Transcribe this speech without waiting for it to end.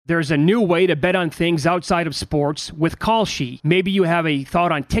There's a new way to bet on things outside of sports with Kalshi. Maybe you have a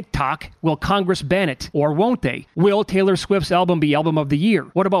thought on TikTok. Will Congress ban it? Or won't they? Will Taylor Swift's album be Album of the Year?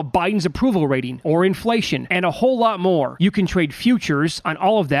 What about Biden's approval rating? Or inflation? And a whole lot more. You can trade futures on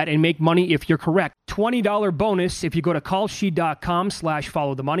all of that and make money if you're correct. $20 bonus if you go to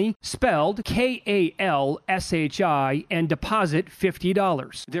kalshi.com/followthemoney, spelled KALSHI, and deposit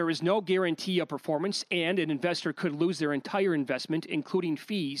 $50. There is no guarantee of performance, and an investor could lose their entire investment, including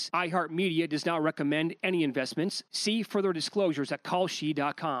fees. iHeartMedia does not recommend any investments. See further disclosures at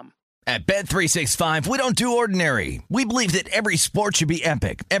kalshi.com. At Bet365, we don't do ordinary. We believe that every sport should be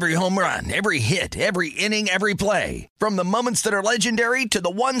epic. Every home run, every hit, every inning, every play. From the moments that are legendary to the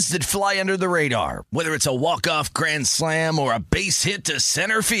ones that fly under the radar. Whether it's a walk-off grand slam or a base hit to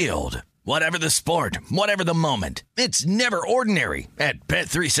center field. Whatever the sport, whatever the moment. It's never ordinary at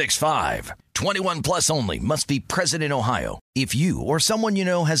Bet365. 21 plus only. Must be present in Ohio. If you or someone you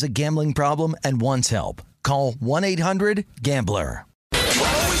know has a gambling problem and wants help, call 1-800-GAMBLER.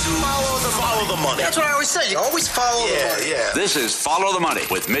 Always follow the money. That's what I always say. You always follow the money. Yeah. This is Follow the Money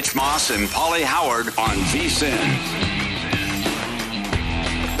with Mitch Moss and Paulie Howard on VSiN.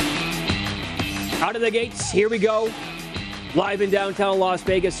 Out of the gates, here we go. Live in downtown Las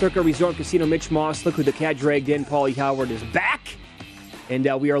Vegas, Circa Resort Casino. Mitch Moss, look who the cat dragged in. Paulie Howard is back. And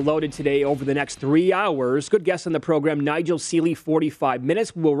we are loaded today over the next 3 hours. Good guest on the program, Nigel Seeley, 45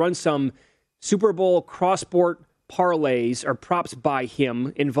 minutes. We'll run some Super Bowl cross-sport parlays or props by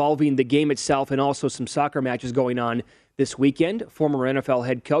him involving the game itself and also some soccer matches going on this weekend. Former NFL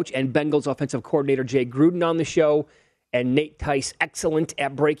head coach and Bengals offensive coordinator Jay Gruden on the show, and Nate Tice, excellent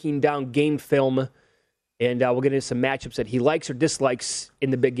at breaking down game film. And we'll get into some matchups that he likes or dislikes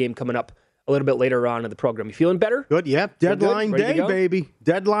in the big game coming up a little bit later on in the program. You feeling better? Good, yep. Deadline day, baby.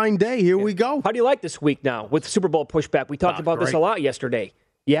 Deadline day. Here we go. How do you like this week now with Super Bowl pushback? We talked about this a lot yesterday.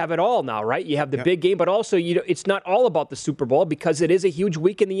 You have it all now, right? You have the big game, but also it's not all about the Super Bowl because it is a huge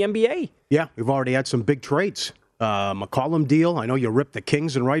week in the NBA. Yeah, we've already had some big trades. McCollum deal. I know you ripped the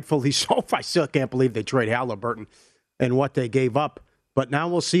Kings, and rightfully so. I still can't believe they trade Halliburton and what they gave up. But now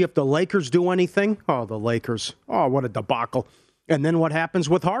we'll see if the Lakers do anything. Oh, the Lakers. Oh, what a debacle. And then what happens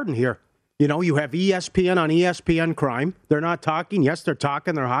with Harden here? You know, you have ESPN on ESPN crime. They're not talking. Yes, they're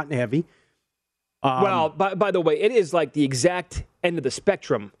talking. They're hot and heavy. Well, by the way, it is like the exact end of the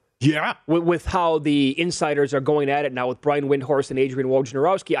spectrum. Yeah. With how the insiders are going at it now with Brian Windhorst and Adrian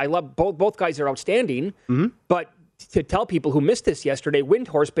Wojnarowski. I love both guys are outstanding. Mm-hmm. But to tell people who missed this yesterday,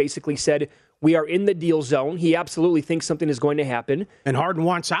 Windhorst basically said, we are in the deal zone. He absolutely thinks something is going to happen. And Harden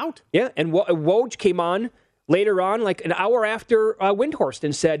wants out. Yeah, and Woj came on later on, like an hour after Windhorst,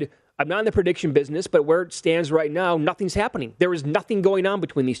 and said, I'm not in the prediction business, but where it stands right now, nothing's happening. There is nothing going on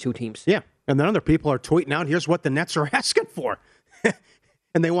between these two teams. Yeah, and then other people are tweeting out, here's what the Nets are asking for.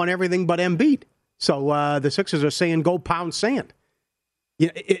 And they want everything but Embiid. So the Sixers are saying, go pound sand. Yeah,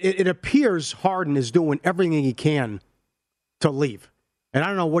 it appears Harden is doing everything he can to leave. And I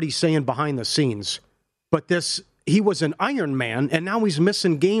don't know what he's saying behind the scenes, but he was an Iron Man, and now he's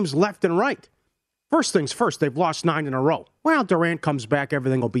missing games left and right. First things first, they've lost 9 in a row. Well, Durant comes back,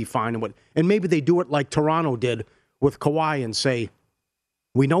 everything will be fine. And maybe they do it like Toronto did with Kawhi and say,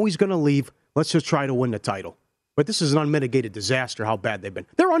 we know he's going to leave, let's just try to win the title. But this is an unmitigated disaster how bad they've been.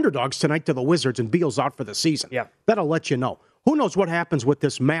 They're underdogs tonight to the Wizards, and Beal's out for the season. Yeah. That'll let you know. Who knows what happens with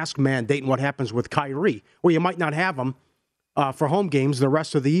this mask mandate and what happens with Kyrie, where you might not have him for home games the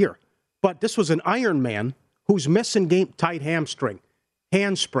rest of the year. But this was an Iron Man who's missing tight hamstring,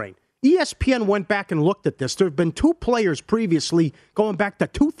 handspring. ESPN went back and looked at this. There have been 2 players previously, going back to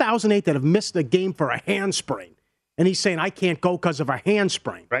 2008, that have missed a game for a handspring. And he's saying, I can't go because of a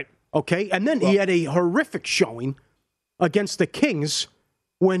handspring. Right. Okay? And then he had a horrific showing against the Kings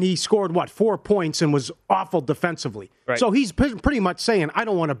when he scored, 4 points and was awful defensively. Right. So he's pretty much saying, I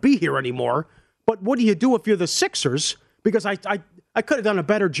don't want to be here anymore. But what do you do if you're the Sixers? Because I could have done a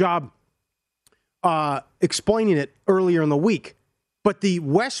better job explaining it earlier in the week. But the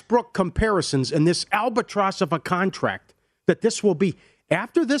Westbrook comparisons and this albatross of a contract that this will be,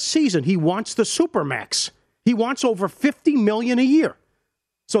 after this season, he wants the Supermax. He wants over $50 million a year.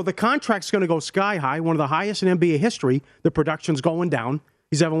 So the contract's going to go sky high, one of the highest in NBA history. The production's going down.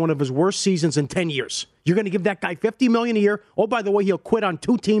 He's having one of his worst seasons in 10 years. You're going to give that guy $50 million a year. Oh, by the way, he'll quit on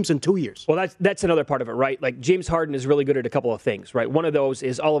 2 teams in 2 years. Well, that's another part of it, right? Like, James Harden is really good at a couple of things, right? One of those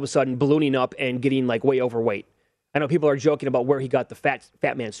is all of a sudden ballooning up and getting, way overweight. I know people are joking about where he got the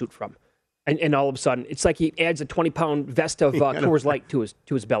fat man suit from. And all of a sudden, it's like he adds a 20-pound vest of Coors Light to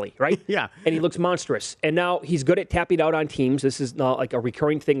his belly, right? Yeah. And he looks monstrous. And now he's good at tapping out on teams. This is not like a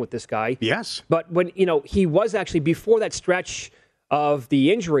recurring thing with this guy. Yes. But when, he was actually, before that stretch of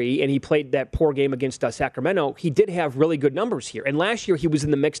the injury and he played that poor game against Sacramento, he did have really good numbers here. And last year he was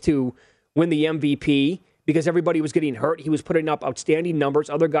in the mix to win the MVP because everybody was getting hurt. He was putting up outstanding numbers.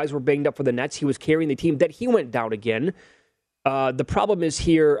 Other guys were banged up for the Nets. He was carrying the team. Then he went down again. The problem is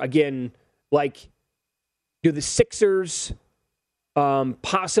here, again, like, do the Sixers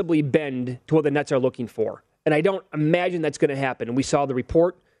possibly bend to what the Nets are looking for? And I don't imagine that's going to happen. And we saw the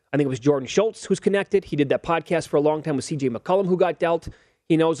report. I think it was Jordan Schultz who's connected. He did that podcast for a long time with C.J. McCollum, who got dealt.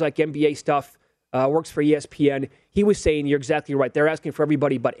 He knows like NBA stuff, works for ESPN. He was saying, you're exactly right. They're asking for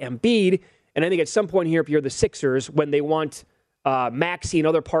everybody but Embiid. And I think at some point here, if you're the Sixers, when they want Maxey and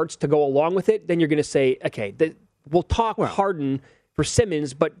other parts to go along with it, then you're going to say, okay, we'll talk Harden for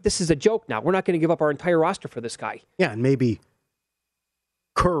Simmons, but this is a joke now. We're not going to give up our entire roster for this guy. Yeah, and maybe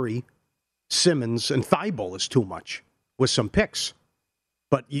Curry, Simmons, and Thibault is too much with some picks.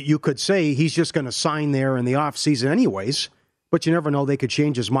 But you could say he's just going to sign there in the offseason anyways, but you never know. They could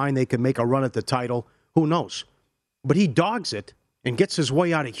change his mind. They could make a run at the title. Who knows? But he dogs it and gets his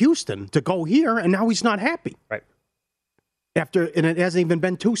way out of Houston to go here, and now he's not happy. Right. And it hasn't even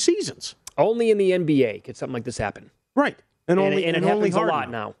been 2 seasons. Only in the NBA could something like this happen. Right. And it happens only a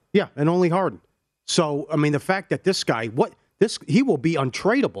lot now. Yeah, and only Harden. So, I mean, the fact that this guy, he will be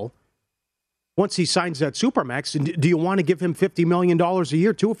untradeable once he signs that Supermax. And do you want to give him $50 million a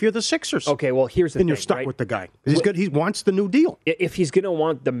year, too, if you're the Sixers? Okay, well, here's the thing, and you're stuck with the guy. He's good. He wants the new deal. If he's going to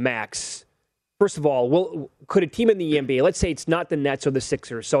want the max, first of all, could a team in the NBA, let's say it's not the Nets or the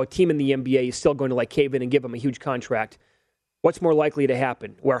Sixers, so a team in the NBA is still going to cave in and give him a huge contract. What's more likely to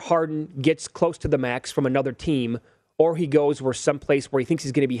happen? Where Harden gets close to the max from another team, or he goes someplace where he thinks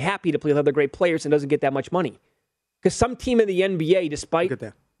he's going to be happy to play with other great players and doesn't get that much money? Because some team in the NBA, despite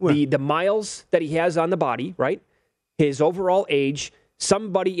the miles that he has on the body, right, his overall age,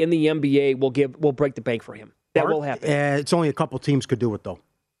 somebody in the NBA will break the bank for him. That will happen. It's only a couple teams could do it, though.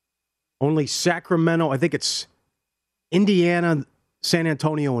 Only Sacramento, I think it's Indiana, San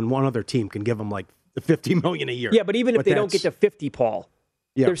Antonio, and one other team can give him the $50 million a year. Yeah, but even if they don't get to 50, Paul,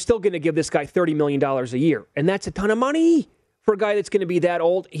 they're still going to give this guy $30 million a year. And that's a ton of money for a guy that's going to be that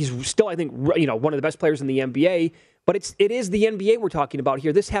old. He's still, I think, one of the best players in the NBA. But it is the NBA we're talking about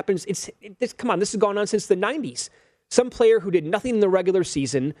here. This happens. Come on, this has gone on since the 90s. Some player who did nothing in the regular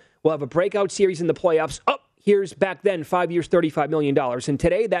season will have a breakout series in the playoffs. Oh, here's back then 5 years, $35 million. And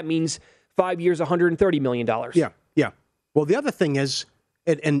today that means 5 years, $130 million. Yeah. Well, the other thing is,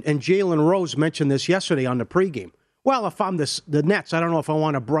 and Jalen Rose mentioned this yesterday on the pregame. Well, if I'm the Nets, I don't know if I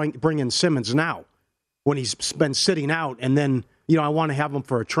want to bring in Simmons now when he's been sitting out, and then I want to have him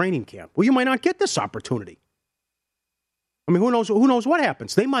for a training camp. Well, you might not get this opportunity. I mean, who knows what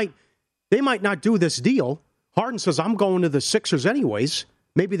happens? They might not do this deal. Harden says, I'm going to the Sixers anyways.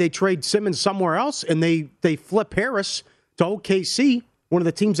 Maybe they trade Simmons somewhere else, and they flip Harris to OKC, one of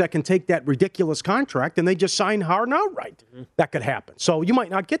the teams that can take that ridiculous contract, and they just sign Harden outright. Mm-hmm. That could happen. So you might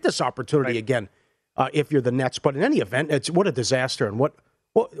not get this opportunity again if you're the Nets. But in any event, what a disaster, and what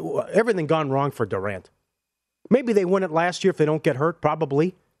everything gone wrong for Durant. Maybe they win it last year if they don't get hurt,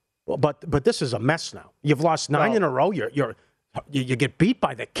 probably. But this is a mess now. You've lost 9 in a row. You get beat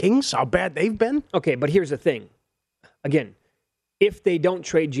by the Kings. How bad they've been. Okay, but here's the thing. Again, if they don't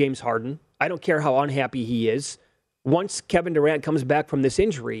trade James Harden, I don't care how unhappy he is. Once Kevin Durant comes back from this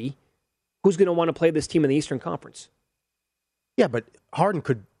injury, who's going to want to play this team in the Eastern Conference? Yeah, but Harden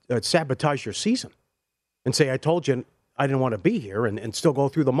could sabotage your season and say, I told you I didn't want to be here, and still go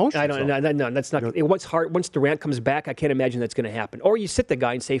through the motions. No, that's not. Once Durant comes back, I can't imagine that's going to happen. Or you sit the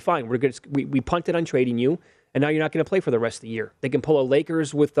guy and say, fine, we punted on trading you, and now you're not going to play for the rest of the year. They can pull a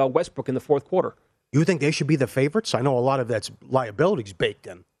Lakers with Westbrook in the fourth quarter. You think they should be the favorites? I know a lot of that's liabilities baked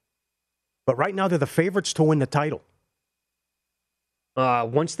in. But right now, they're the favorites to win the title.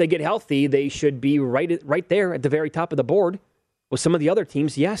 Once they get healthy, they should be right there at the very top of the board. With some of the other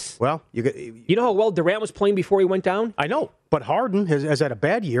teams, yes. Well, you know how well Durant was playing before he went down? I know, but Harden has had a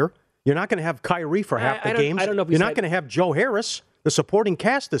bad year. You're not going to have Kyrie for half the games. I don't know if you're not going to have Joe Harris. The supporting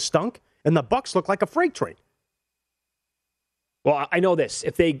cast is stunk, and the Bucks look like a freight train. Well, I know this.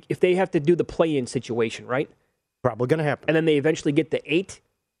 If they have to do the play-in situation, right? Probably going to happen. And then they eventually get the 8.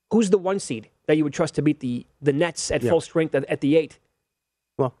 Who's the 1 seed that you would trust to beat the Nets at full strength at the 8?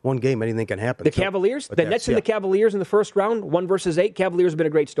 Well, one game, anything can happen. The Cavaliers? The Nets and the Cavaliers in the first round, 1 versus 8. Cavaliers have been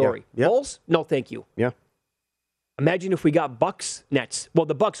a great story. Yeah. Bulls? No, thank you. Yeah. Imagine if we got Bucks, Nets. Well,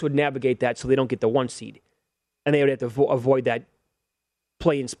 the Bucks would navigate that so they don't get the 1 seed. And they would have to avoid that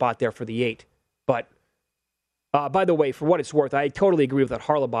play-in spot there for the 8. But, by the way, for what it's worth, I totally agree with what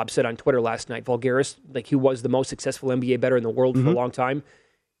Harlabob said on Twitter last night. Vulgaris, he was the most successful NBA bettor in the world for a long time.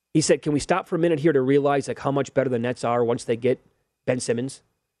 He said, can we stop for a minute here to realize how much better the Nets are once they get Ben Simmons.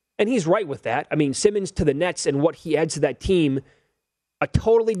 And he's right with that. I mean, Simmons to the Nets and what he adds to that team, a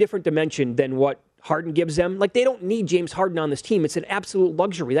totally different dimension than what Harden gives them. Like, they don't need James Harden on this team. It's an absolute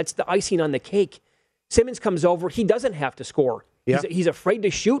luxury. That's the icing on the cake. Simmons comes over. He doesn't have to score. Yeah. He's afraid to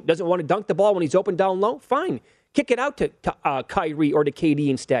shoot, doesn't want to dunk the ball when he's open down low. Fine. Kick it out to Kyrie or to KD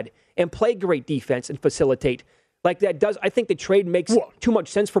instead and play great defense and facilitate. Like that does, I think the trade makes too much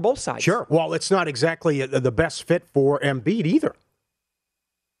sense for both sides. Sure. Well, it's not exactly the best fit for Embiid either.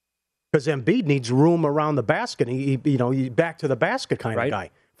 Because Embiid needs room around the basket. He's back to the basket kind of guy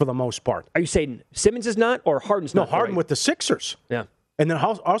for the most part. Are you saying Simmons is not or Harden's not? No, Harden with the Sixers. Yeah. And then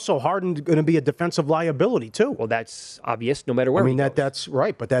also Harden's going to be a defensive liability too. Well, that's obvious no matter where. I mean, that's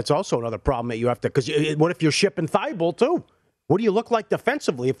right, but that's also another problem that you have to, because what if you're shipping Thibault too? What do you look like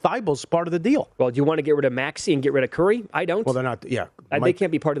defensively if Thibault's part of the deal? Well, do you want to get rid of Maxey and get rid of Curry? I don't. Well, they're not, yeah. They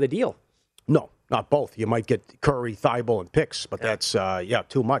can't be part of the deal. No, not both. You might get Curry, Thibault, and picks, but that's,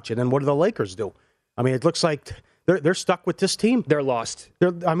 too much. And then what do the Lakers do? I mean, it looks like they're stuck with this team. They're lost.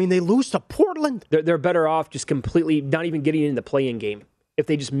 They lose to Portland. They're better off just completely not even getting in the play-in game. If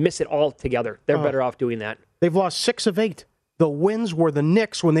they just miss it all together, they're better off doing that. They've lost 6 of 8. The wins were the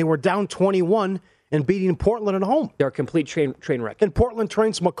Knicks when they were down 21 and beating Portland at home. They're a complete train wreck. And Portland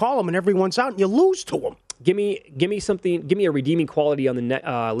trains McCollum and everyone's out and you lose to them. Give me something. Give me a redeeming quality on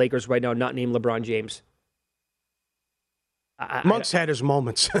the Lakers right now, not named LeBron James. Monk's had his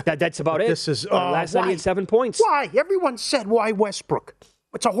moments. That's about it. This is last night he had 7 points. Why? Everyone said why Westbrook.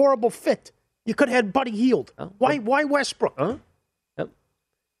 It's a horrible fit. You could have had Buddy Hield. Why Westbrook?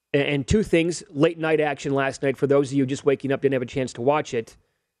 And 2 things, late night action last night. For those of you just waking up, didn't have a chance to watch it.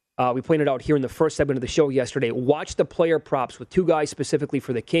 We pointed out here in the first segment of the show yesterday, watch the player props with 2 guys specifically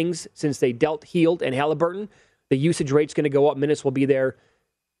for the Kings. Since they dealt Hield and Halliburton, the usage rate's going to go up. Minutes will be there.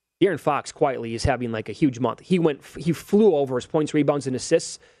 De'Aaron Fox quietly is having like a huge month. He flew over his points, rebounds, and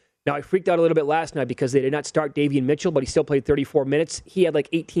assists. Now, I freaked out a little bit last night because they did not start Davion Mitchell, but he still played 34 minutes. He had like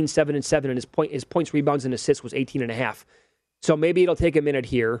 18, 7, and 7, and his points, rebounds, and assists was 18.5. So maybe it'll take a minute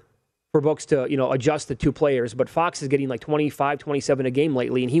here for books to, adjust the 2 players. But Fox is getting like 25, 27 a game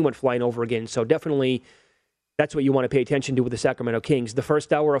lately, and he went flying over again. So definitely that's what you want to pay attention to with the Sacramento Kings. The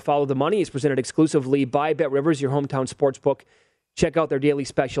first hour of Follow the Money is presented exclusively by BetRivers, your hometown sportsbook. Check out their daily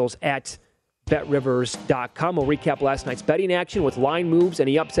specials at BetRivers.com. We'll recap last night's betting action with line moves,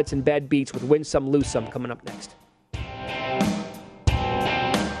 any upsets and bad beats with Win Some, Lose Some coming up next.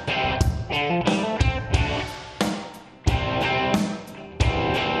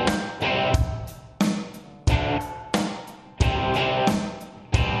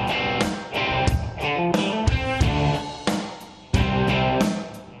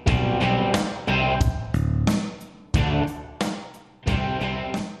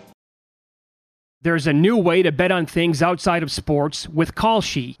 There's a new way to bet on things outside of sports with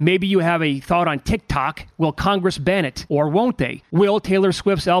Kalshi. Maybe you have a thought on TikTok. Will Congress ban it? Or won't they? Will Taylor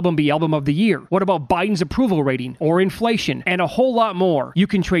Swift's album be Album of the Year? What about Biden's approval rating or inflation? And a whole lot more. You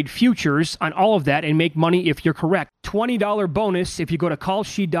can trade futures on all of that and make money if you're correct. $20 bonus if you go to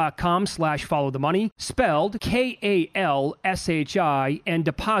kalshi.com/followthemoney, spelled KALSHI, and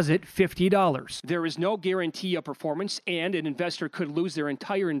deposit $50. There is no guarantee of performance, and an investor could lose their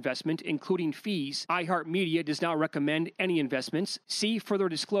entire investment, including fees. iHeartMedia does not recommend any investments. See further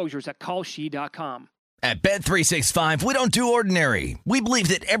disclosures at kalshi.com. At Bet365, we don't do ordinary. We believe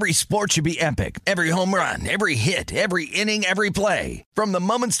that every sport should be epic. Every home run, every hit, every inning, every play. From the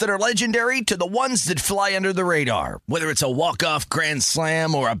moments that are legendary to the ones that fly under the radar. Whether it's a walk-off grand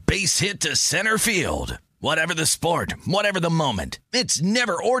slam or a base hit to center field. Whatever the sport, whatever the moment. It's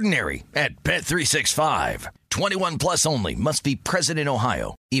never ordinary at Bet365. 21 plus only. Must be present in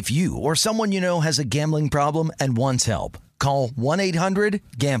Ohio. If you or someone you know has a gambling problem and wants help, call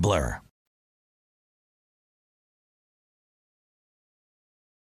 1-800-GAMBLER.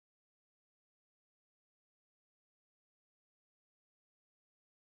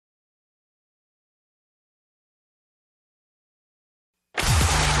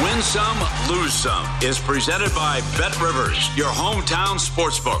 Win Some, Lose Some is presented by BetRivers, your hometown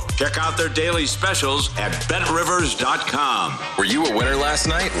sportsbook. Check out their daily specials at BetRivers.com. Were you a winner last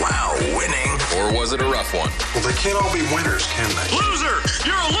night? Wow, winning. Or was it a rough one? Well, they can't all be winners, can they? Loser!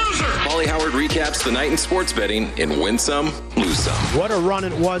 You're a loser! Paulie Howard recaps the night in sports betting in Win Some, Lose Some. What a run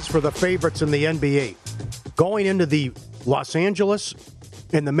it was for the favorites in the NBA. Going into the Los Angeles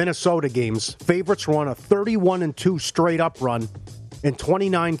and the Minnesota games, favorites were on a 31-2 straight-up run and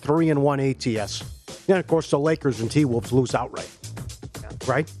 29-3-1 ATS. And, of course, the Lakers and T-Wolves lose outright.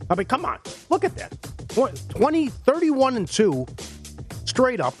 Right? I mean, come on. Look at that. 31-2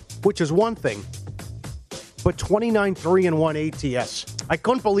 straight up, which is one thing. but 29-3-1 ATS. I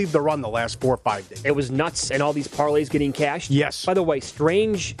couldn't believe the run the last 4 or 5 days. It was nuts, and all these parlays getting cashed. Yes. By the way,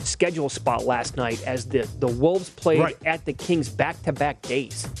 strange schedule spot last night as the Wolves played at the Kings back-to-back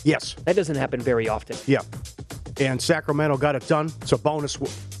days. Yes. That doesn't happen very often. Yeah. And Sacramento got it done. Sabonis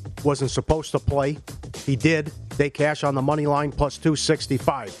wasn't supposed to play. He did. They cash on the money line plus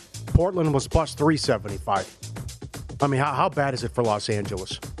 265. Portland was plus 375. I mean, how bad is it for Los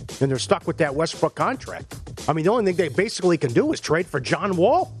Angeles? And they're stuck with that Westbrook contract. I mean, the only thing they basically can do is trade for John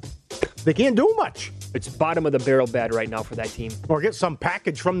Wall. They can't do much. It's bottom of the barrel bad right now for that team. Or get some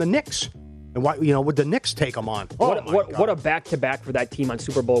package from the Knicks. And why, would the Knicks take them on? What a back-to-back for that team on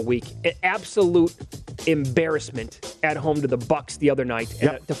Super Bowl week. An absolute embarrassment at home to the Bucks the other night.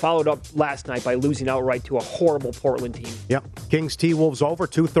 Yep. And to follow it up last night by losing outright to a horrible Portland team. Yep. Kings T-Wolves over,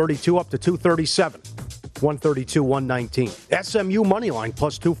 232 up to 237. 132-119. SMU money line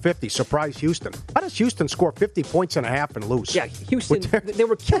plus 250. Surprise Houston. How does Houston score 50 points and a half and lose? Yeah, Houston, they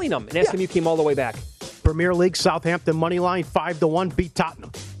were killing them, and SMU came all the way back. Premier League, Southampton money line 5-1 beat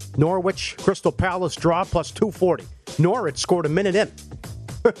Tottenham. Norwich, Crystal Palace draw plus 240. Norwich scored a minute in.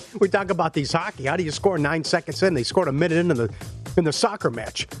 We talk about these hockey. How do you score 9 seconds in? They scored a minute in the soccer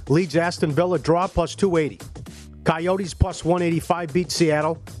match. Leeds, Aston Villa draw plus 280. Coyotes plus 185 beat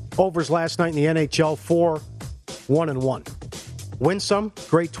Seattle. Overs last night in the NHL 4-1-1. Win some.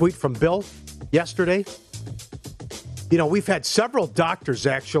 Great tweet from Bill yesterday. We've had several doctors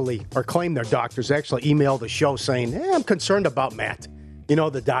or claim they're doctors actually email the show saying, I'm concerned about Matt.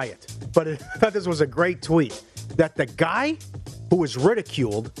 The diet. But I thought this was a great tweet that the guy who is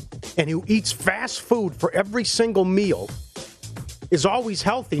ridiculed and who eats fast food for every single meal is always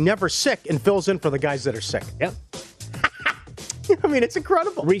healthy, never sick, and fills in for the guys that are sick. Yep. I mean, it's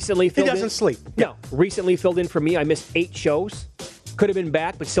incredible. Recently filled in. He doesn't sleep. No. Recently filled in for me. I missed 8 shows. Could have been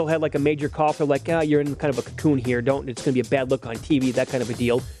back, but still had like a major cough. They're like, you're in kind of a cocoon here. It's going to be a bad look on TV, that kind of a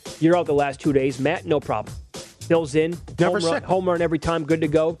deal. You're out the last 2 days. Matt, no problem. Fills in. Never sick. Home run every time. Good to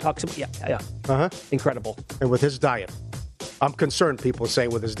go. Talks some. Yeah. Uh-huh. Incredible. And with his diet. I'm concerned, people say,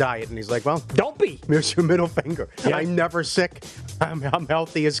 with his diet. And he's like, well, don't be. Here's your middle finger. Yeah. I'm never sick. I'm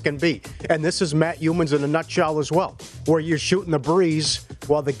healthy as can be. And this is Matt Youmans in a nutshell as well, where you're shooting the breeze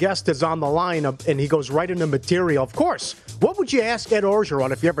while the guest is on the line and he goes right into material. Of course. What would you ask Ed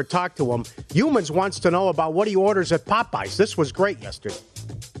Orgeron if you ever talked to him? Youmans wants to know about what he orders at Popeyes. This was great yesterday.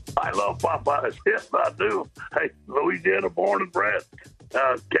 I love Popeyes. Yes, I do. Hey, Louisiana born and bred.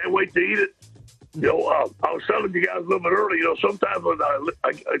 Can't wait to eat it. I was telling you guys a little bit earlier, sometimes when I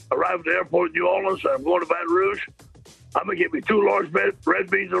arrive at the airport in New Orleans and I'm going to Baton Rouge, I'm going to get me 2 large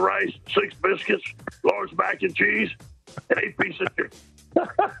red beans of rice, 6 biscuits, large mac and cheese, and 8 pieces of chicken.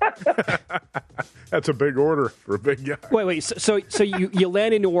 That's a big order for a big guy. Wait. So you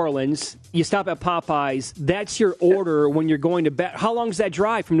land in New Orleans, you stop at Popeyes. That's your order when you're going to Baton. How long is that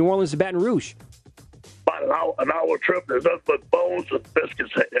drive from New Orleans to Baton Rouge? About an hour trip. There's nothing but bones and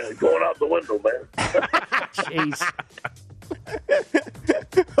biscuits going out the window, man. Jeez.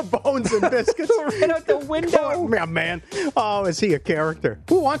 Bones and biscuits. Right out the window. Oh, man. Oh, is he a character?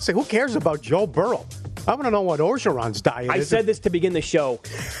 Who cares about Joe Burrow? I want to know what Orgeron's diet is. I said this to begin the show.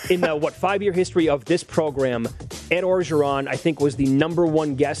 In the, 5-year history of this program, Ed Orgeron, I think, was the number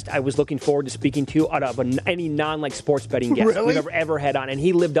 1 guest I was looking forward to speaking to out of any sports betting guest we've ever had on, and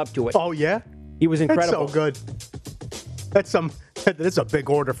he lived up to it. Oh, yeah? He was incredible. That's so good. That's a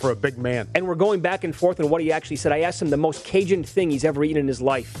big order for a big man. And we're going back and forth on what he actually said. I asked him the most Cajun thing he's ever eaten in his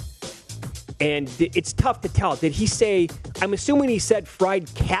life. And it's tough to tell. Did he say, I'm assuming he said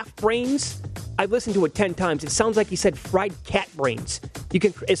fried calf brains? I've listened to it 10 times. It sounds like he said fried cat brains.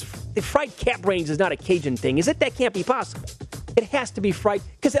 Fried cat brains is not a Cajun thing, is it? That can't be possible. It has to be fried,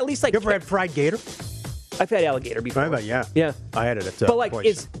 because at least like... You ever had fried gator? I've had alligator before. Yeah. I had it at but like,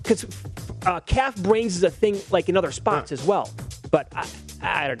 place. Because calf brains is a thing like in other spots as well. But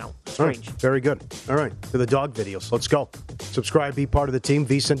I don't know. Strange. Right. Very good. All right. To the dog videos. Let's go. Subscribe, be part of the team.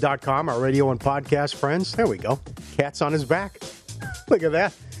 VSiN.com, our radio and podcast friends. There we go. Cat's on his back. Look at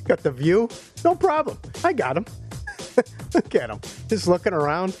that. Got the view. No problem. I got him. Look at him. Just looking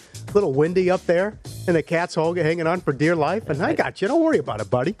around. A little windy up there. And the cat's hanging on for dear life. And I got you. Don't worry about it,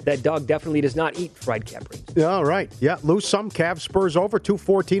 buddy. That dog definitely does not eat fried cat brains. All right. Yeah. Lose some. Cavs Spurs over.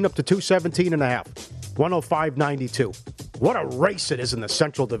 214 up to 217.5. 105-92. What a race it is in the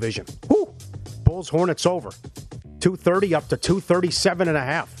Central Division. Woo. Bulls Hornets over. 230 up to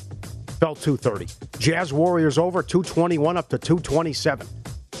 237.5. Fell 230. Jazz Warriors over. 221 up to 227.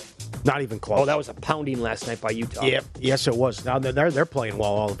 Not even close. Oh, that was a pounding last night by Utah. Yep. Yes, it was. Now they're playing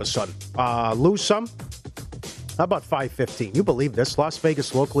well all of a sudden. Lose some. How about 5:15? You believe this? Las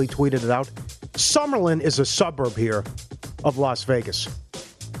Vegas locally tweeted it out. Summerlin is a suburb here of Las Vegas.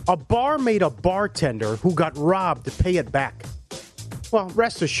 A bar made a bartender who got robbed to pay it back. Well,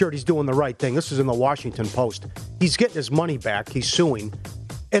 rest assured he's doing the right thing. This is in the Washington Post. He's getting his money back. He's suing.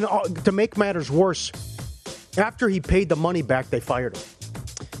 And to make matters worse, after he paid the money back, they fired him.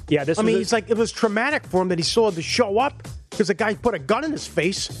 Yeah, he's like, it was traumatic for him that he saw the show up because the guy put a gun in his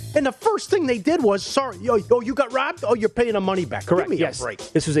face. And the first thing they did was, sorry, you got robbed? Oh, you're paying the money back. Correct, Give me yes. a break.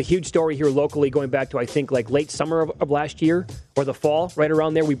 This was a huge story here locally going back to, I think, like late summer of last year or the fall, right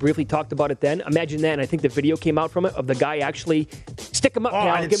around there. We briefly talked about it then. Imagine that, and I think the video came out from it of the guy actually, stick him up, pal,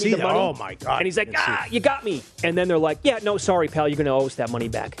 I didn't give me see the that. money. Oh, my God. And he's like, you got me. And then they're like, yeah, no, sorry, pal, you're going to owe us that money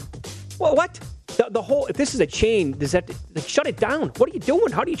back. Well, what? The whole, if this is a chain, does that shut it down? What are you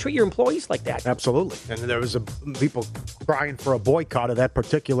doing? How do you treat your employees like that? Absolutely. And there was people crying for a boycott of that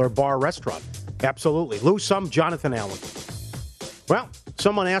particular bar restaurant. Absolutely. Lose some, Jonathan Allen. Well,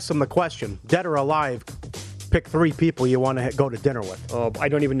 someone asked him the question, dead or alive, pick 3 people you want to go to dinner with. Oh, I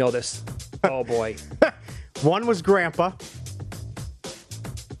don't even know this. Oh, boy. One was Grandpa.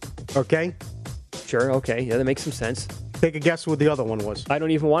 Okay? Sure, okay. Yeah, that makes some sense. Take a guess what the other one was. I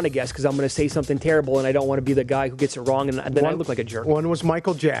don't even want to guess because I'm going to say something terrible and I don't want to be the guy who gets it wrong and then I look like a jerk. One was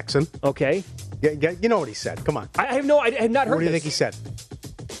Michael Jackson. Okay. Yeah, you know what he said. Come on. I have not heard What do you this. think he said?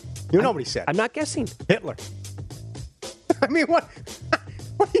 You know what he said. I'm not guessing. Hitler. I mean, what?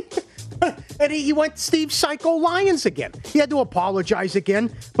 And he went Steve Psycho Lyons again. He had to apologize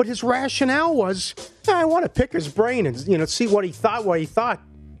again, but his rationale was, I want to pick his brain and see what he thought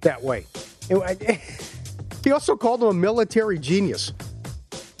that way. He also called him a military genius.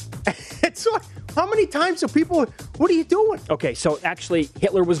 It's like, how many times have people? What are you doing? Okay, so actually,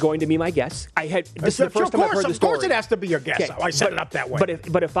 Hitler was going to be my guess. This is the first time I've heard the story. Of course, it has to be your guess. Okay, I set it up that way.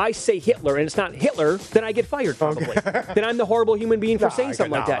 But if I say Hitler and it's not Hitler, then I get fired probably. Then I'm the horrible human being for saying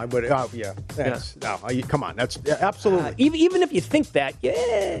something like that. Come on, that's absolutely. Even if you think that,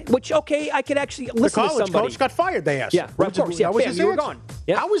 yeah. Which I could actually listen to somebody. The college coach got fired. They asked. Yeah, right, of course. Yeah, bam, you were gone.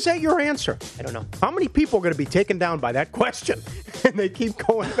 Yeah. How was that your answer? I don't know. How many people are going to be taken down by that question? And they keep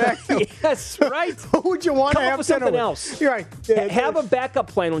going back. Yes, right. Who would you want Come to up have with dinner something with? else. You're right. Have a backup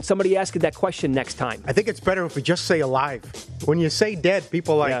plan when somebody asks you that question next time. I think it's better if we just say alive. When you say dead,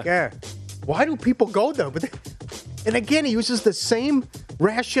 people are like, why do people go there? And again, he uses the same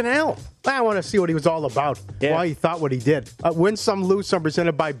rationale. I want to see what he was all about. Yeah. Why he thought what he did. Win Some, Lose Some,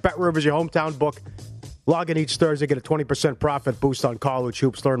 presented by Bet Rivers, your hometown book. Log in each Thursday, get a 20% profit boost on college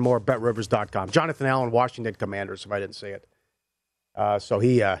hoops. Learn more at betrivers.com. Jonathan Allen, Washington Commanders, if I didn't say it. So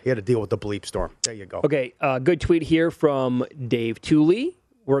he had to deal with the bleep storm. There you go. Okay, good tweet here from Dave Tooley.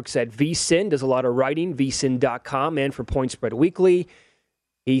 Works at VSiN, does a lot of writing, vsin.com, and for Point Spread Weekly.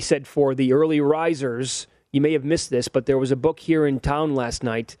 He said for the early risers, you may have missed this, but there was a book here in town last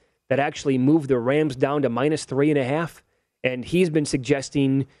night that actually moved the Rams down to -3.5. And he's been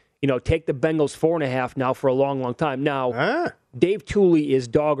suggesting, take the Bengals 4.5 now for a long, long time. Now, Dave Tooley is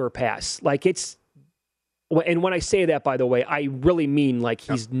dog or pass. And when I say that, by the way, I really mean like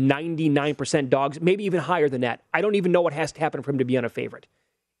he's 99% dogs, maybe even higher than that. I don't even know what has to happen for him to be on a favorite.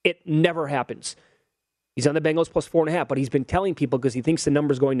 It never happens. He's on the Bengals plus 4.5, but he's been telling people because he thinks the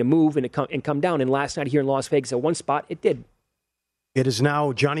number's going to move and come down. And last night here in Las Vegas at one spot, it did. It is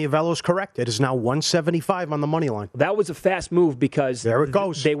now, Johnny Avello's correct. It is now 175 on the money line. That was a fast move because there it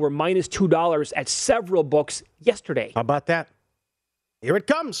goes. They were -$2 at several books yesterday. How about that? Here it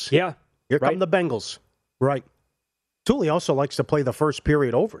comes. Yeah. Here come the Bengals. Right. Tooley also likes to play the first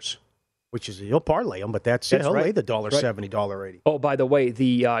period overs, which is, he'll parlay them, but that's it. He'll lay the $1.70, $1.80. Oh, by the way,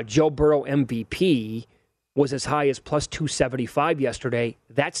 the Joe Burrow MVP was as high as plus 275 yesterday.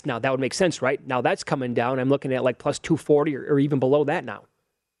 That would make sense, right? Now that's coming down. I'm looking at like plus 240 or even below that now.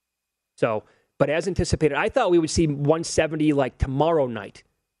 So, but as anticipated, I thought we would see 170 like tomorrow night,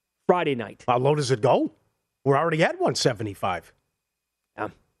 Friday night. How low does it go? We're already at 175. Yeah.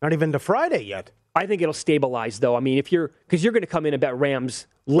 Not even to Friday yet. I think it'll stabilize, though. I mean, because you're going to come in and bet Rams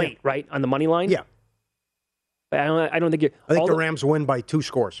late, right, on the money line? Yeah. I don't think you're. I think the Rams win by 2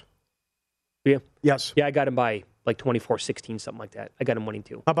 scores. Yeah. Yes. Yeah, I got him by like 24-16, something like that. I got him winning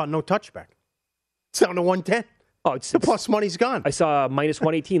too. How about no touchback? It's down to 110. Oh, the plus money's gone. I saw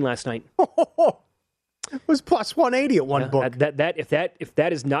 -118 last night. It was plus 180 at one book. If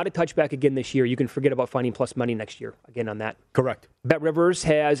that is not a touchback again this year, you can forget about finding plus money next year again on that. Correct. Bet Rivers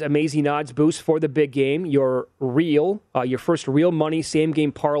has amazing odds boost for the big game. Your first real money same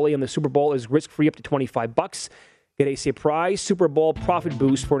game parlay on the Super Bowl is risk free up to $25. Get a surprise Super Bowl profit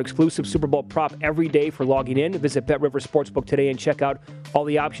boost for an exclusive Super Bowl prop every day for logging in. Visit BetRivers Sportsbook today and check out all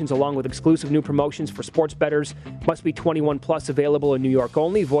the options along with exclusive new promotions for sports bettors. Must be 21 plus, available in New York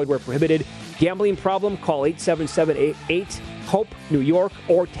only. Void where prohibited. Gambling problem? Call 877-8-HOPE-NEW York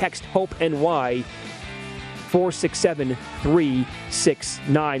or text HOPE-NY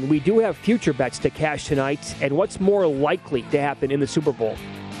 467-369. We do have future bets to cash tonight. And what's more likely to happen in the Super Bowl?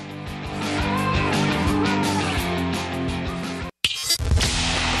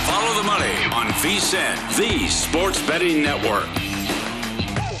 Follow the money on VSiN, the Sports Betting Network.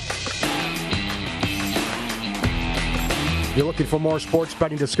 You're looking for more sports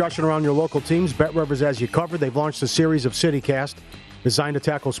betting discussion around your local teams? BetRivers has you covered. They've launched a series of CityCast designed to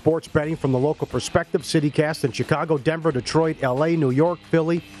tackle sports betting from the local perspective. CityCast in Chicago, Denver, Detroit, L.A., New York,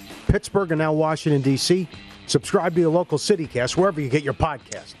 Philly, Pittsburgh, and now Washington, D.C. Subscribe to your local CityCast wherever you get your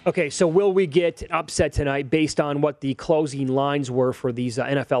podcast. Okay, so will we get an upset tonight based on what the closing lines were for these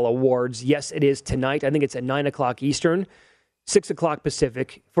NFL awards? Yes, it is tonight. I think it's at 9 o'clock Eastern, 6 o'clock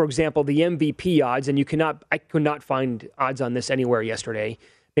Pacific. For example, the MVP odds, and I could not find odds on this anywhere yesterday.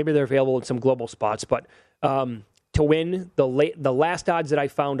 Maybe they're available in some global spots, but to win, the last odds that I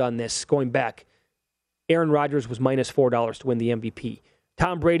found on this, going back, Aaron Rodgers was minus $4 to win the MVP.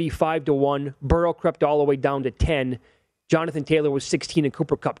 Tom Brady, 5-1. Burrow crept all the way down to 10. Jonathan Taylor was 16 and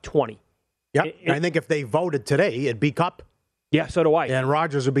Cooper Kupp 20. Yeah, I think if they voted today, it'd be Kupp. Yeah, so do I. And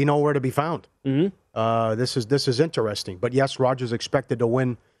Rodgers would be nowhere to be found. Mm-hmm. This is interesting. But yes, Rodgers expected to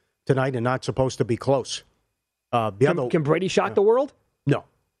win tonight and not supposed to be close. Can Brady shock the world? No,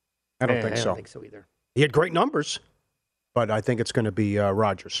 I don't think so. I don't think so either. He had great numbers, but I think it's going to be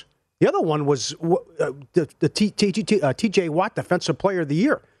Rodgers. The other one was the T.J. Watt Defensive Player of the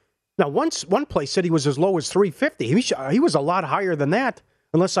Year. Now, one place said he was as low as 350. He was a lot higher than that,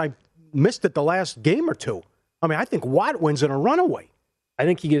 unless I missed it the last game or two. I mean, I think Watt wins in a runaway. I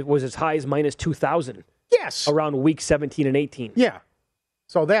think he was as high as minus 2,000. Yes. Around week 17 and 18. Yeah.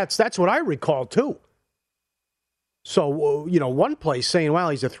 So that's what I recall, too. So, one place saying,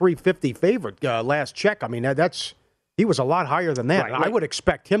 well, he's a 350 favorite last check. I mean, he was a lot higher than that. Right. I would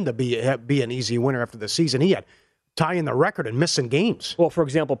expect him to be an easy winner after the season. He had tying the record and missing games. Well, for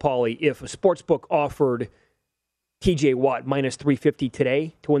example, Paulie, if a sportsbook offered TJ Watt minus 350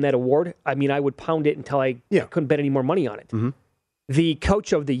 today to win that award, I mean, I would pound it until I couldn't bet any more money on it. Mm-hmm. The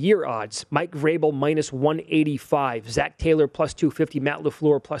Coach of the Year odds, Mike Vrabel minus 185, Zach Taylor plus 250, Matt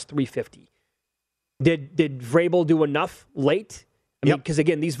LaFleur plus 350. Did Vrabel do enough late? I mean, because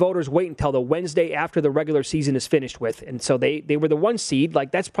again, these voters wait until the Wednesday after the regular season is finished with, and so they were the one seed.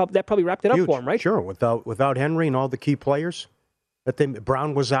 Like that probably wrapped it up for him, right? Sure. Without Henry and all the key players,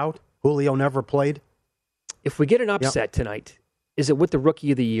 Brown was out. Julio never played. If we get an upset tonight, is it with the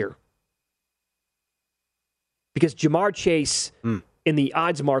Rookie of the Year? Because Jamar Chase in the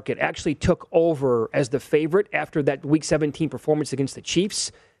odds market actually took over as the favorite after that Week 17 performance against the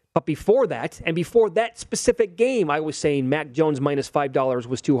Chiefs. But before that, and before that specific game, I was saying Mac Jones minus $5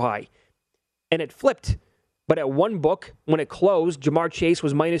 was too high. And it flipped. But at one book, when it closed, Jamar Chase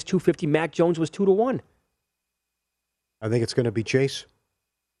was minus 250, Mac Jones was 2-1. I think it's going to be Chase.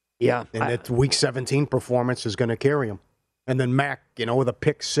 Yeah. And that Week 17 performance is going to carry him. And then Mac, with a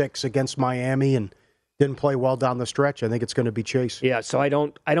pick 6 against Miami and didn't play well down the stretch. I think it's going to be Chase. Yeah, so I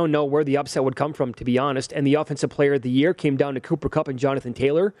don't know where the upset would come from, to be honest. And the Offensive Player of the Year came down to Cooper Kupp and Jonathan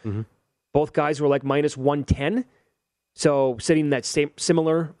Taylor. Mm-hmm. Both guys were like minus 110. So sitting in that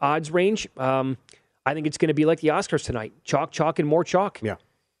similar odds range, I think it's going to be like the Oscars tonight. Chalk, and more chalk. Yeah.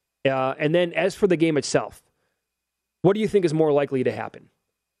 And then as for the game itself, what do you think is more likely to happen?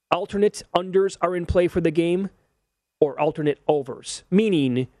 Alternate unders are in play for the game or alternate overs?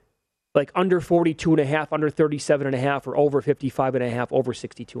 Meaning like under 42.5, under 37.5, or over 55.5, over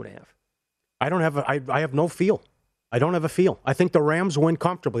 62.5. I have no feel. I don't have a feel. I think the Rams win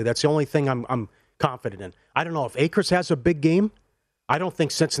comfortably. That's the only thing I'm confident in. I don't know if Akers has a big game. I don't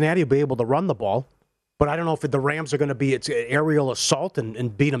think Cincinnati will be able to run the ball. But I don't know if the Rams are going to be its aerial assault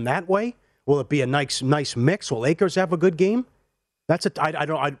and beat them that way. Will it be a nice mix? Will Akers have a good game? Is it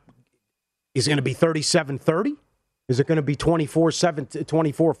going to be 37-30? Is it going to be 24-7,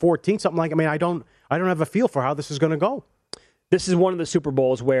 24-14, something like? I mean, I don't have a feel for how this is going to go. This is one of the Super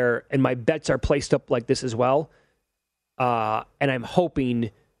Bowls where, and my bets are placed up like this as well, and I'm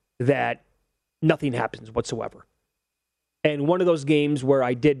hoping that nothing happens whatsoever. And one of those games where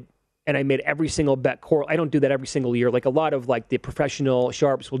I did, and I made every single bet. I don't do that every single year. Like a lot of like the professional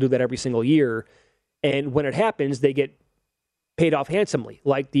sharps will do that every single year, and when it happens, they get paid off handsomely,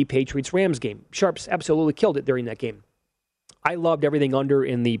 like the Patriots-Rams game. Sharps absolutely killed it during that game. I loved everything under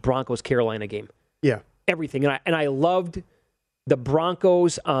in the Broncos-Carolina game. Yeah. everything. And I loved the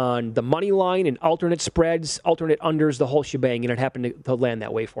Broncos on the money line and alternate spreads, alternate unders, the whole shebang, and it happened to land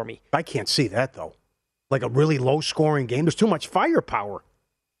that way for me. I can't see that, though. Like a really low-scoring game. There's too much firepower.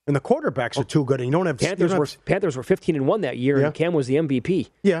 And the quarterbacks are too good. And you don't have... Panthers were 15-1 that year, and Cam was the MVP.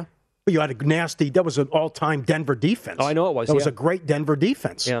 Yeah. But you had a nasty... That was an all-time Denver defense. Oh, I know it was. That was a great Denver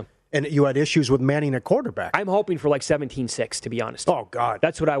defense. Yeah. And you had issues with Manning at quarterback. I'm hoping for like 17-6, to be honest. Oh, God.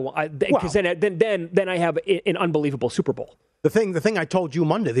 That's what I want. Because then I have an unbelievable Super Bowl. The thing I told you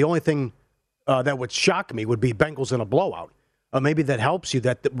Monday, the only thing that would shock me would be Bengals in a blowout. Maybe that helps you,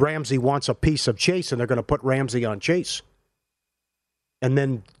 that Ramsey wants a piece of Chase, and they're going to put Ramsey on Chase. And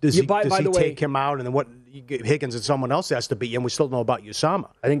then does he take him out, and then what? Higgins and someone else has to be in. We still know about Usama.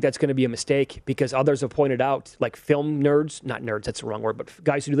 I think that's going to be a mistake because others have pointed out, like film nerds, not nerds, that's the wrong word, but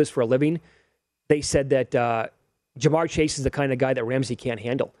guys who do this for a living, they said that Jamar Chase is the kind of guy that Ramsey can't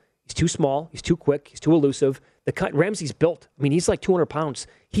handle. He's too small, he's too quick, he's too elusive. Ramsey's built. I mean, he's like 200 pounds.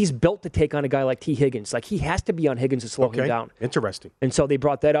 He's built to take on a guy like T. Higgins. Like, he has to be on Higgins to slow him down. Interesting. And so they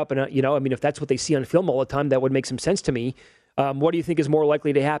brought that up. And, if that's what they see on film all the time, that would make some sense to me. What do you think is more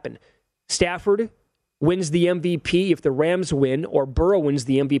likely to happen? Stafford wins the MVP if the Rams win, or Burrow wins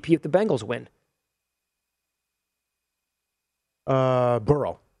the MVP if the Bengals win?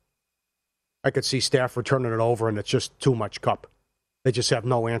 Burrow. I could see Stafford turning it over, and it's just too much Kupp. They just have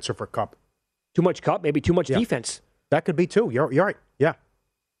no answer for Kupp. Too much Kupp, maybe too much defense. That could be too. You're right. Yeah.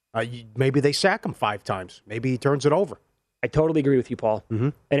 Maybe they sack him 5 times. Maybe he turns it over. I totally agree with you, Paul. Mm-hmm.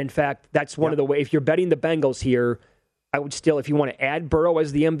 And in fact, that's one of the ways. If you're betting the Bengals here, I would still, if you want to add Burrow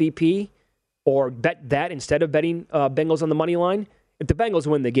as the MVP or bet that instead of betting Bengals on the money line, if the Bengals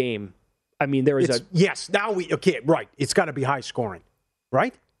win the game, I mean, Yes, now right. It's got to be high scoring,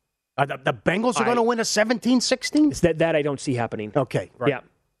 right? The Bengals are going to win a 17-16? That I don't see happening. Okay, right. Yeah.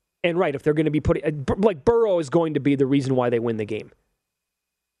 And right, if they're going to be putting, like Burrow is going to be the reason why they win the game.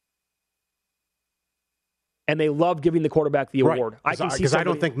 And they love giving the quarterback the award. Because I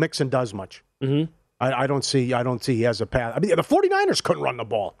don't think Mixon does much. Mm-hmm. I don't see he has a path. I mean, the 49ers couldn't run the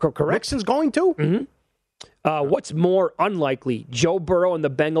ball. Correct. Mixon's going to? Mm-hmm. What's more unlikely, Joe Burrow and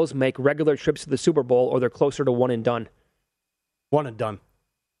the Bengals make regular trips to the Super Bowl, or they're closer to one and done? One and done.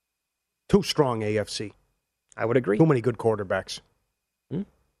 Too strong AFC. I would agree. Too many good quarterbacks.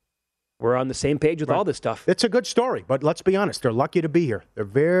 We're on the same page with all this stuff. It's a good story, but let's be honest. They're lucky to be here. They're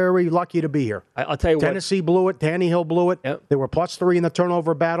very lucky to be here. I'll tell you Tennessee blew it. Tannehill blew it. Yep. They were +3 in the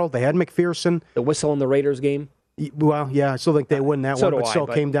turnover battle. They had McPherson. The whistle in the Raiders game. Well, yeah, I still think they win that one, but still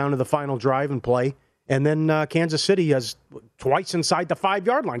came down to the final drive and play. And then Kansas City has twice inside the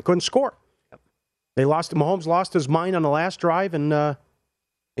 5-yard line. Couldn't score. Yep. Mahomes lost his mind on the last drive, and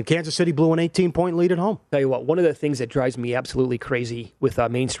Kansas City blew an 18-point lead at home. Tell you what, one of the things that drives me absolutely crazy with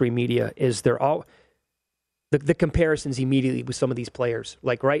mainstream media is they're all the comparisons immediately with some of these players.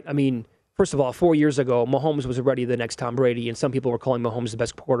 Like, right? I mean, first of all, 4 years ago, Mahomes was already the next Tom Brady, and some people were calling Mahomes the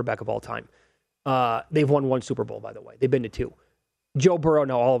best quarterback of all time. They've won 1 Super Bowl, by the way. They've been to 2. Joe Burrow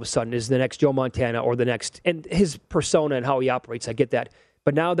now all of a sudden is the next Joe Montana or the next, and his persona and how he operates, I get that.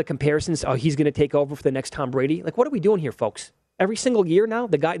 But now the comparisons, he's going to take over for the next Tom Brady. Like, what are we doing here, folks? Every single year now,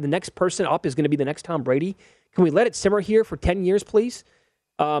 the next person up is going to be the next Tom Brady. Can we let it simmer here for 10 years, please?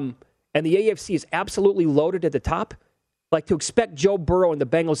 And the AFC is absolutely loaded at the top. Like, to expect Joe Burrow and the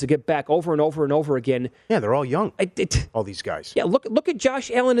Bengals to get back over and over and over again. Yeah, they're all young. All these guys. Yeah, look at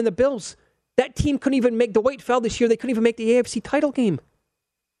Josh Allen and the Bills. That team couldn't even make the weight fell this year. They couldn't even make the AFC title game.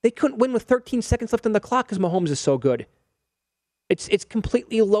 They couldn't win with 13 seconds left on the clock because Mahomes is so good. It's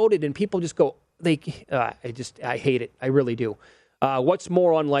completely loaded, and people just go, I hate it. I really do. What's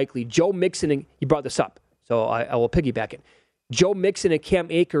more unlikely? Joe Mixon, and you brought this up, so I will piggyback it. Joe Mixon and Cam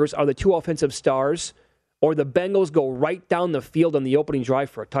Akers are the 2 offensive stars, or the Bengals go right down the field on the opening drive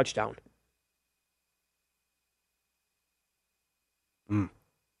for a touchdown.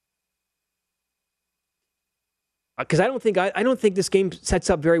 Because I don't think this game sets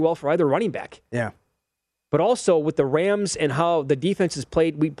up very well for either running back. Yeah. But also with the Rams and how the defense is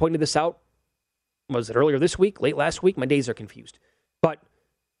played, we pointed this out. Was it earlier this week, late last week? My days are confused. But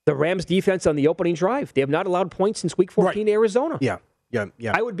the Rams defense on the opening drive, they have not allowed points since week 14 to Arizona. Yeah.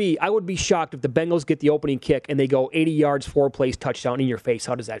 I would be shocked if the Bengals get the opening kick and they go 80 yards, 4 plays, touchdown in your face.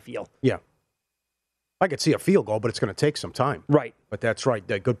 How does that feel? Yeah. I could see a field goal, but it's going to take some time. Right. But that's right.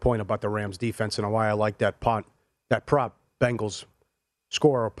 That good point about the Rams defense and why I like that punt, that prop. Bengals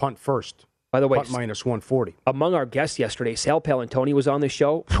score or punt first. By the way, punt minus 140. Among our guests yesterday, Sal Palantoni was on the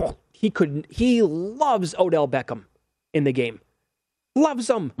show. He loves Odell Beckham in the game. Loves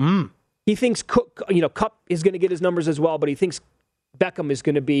him. He thinks Kupp is going to get his numbers as well, but he thinks Beckham is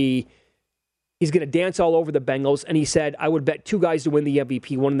going to be He's going to dance all over the Bengals. And he said, I would bet 2 guys to win the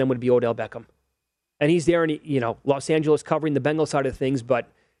MVP. One of them would be Odell Beckham. And he's there, and Los Angeles covering the Bengals side of things, but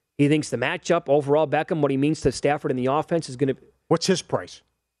he thinks the matchup, overall, Beckham, what he means to Stafford and the offense is going to... What's his price?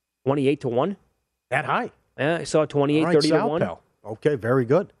 28 to 1. That high? Yeah, I saw 28, right, 30 to 1. Pal. Okay, very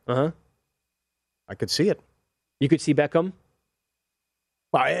good. Uh-huh. I could see it. You could see Beckham?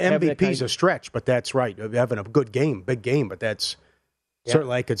 Well, MVP's a stretch, but that's right. Having a good game, big game, but that's...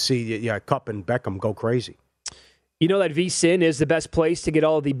 Certainly I could see Kupp and Beckham go crazy. You know that VSiN is the best place to get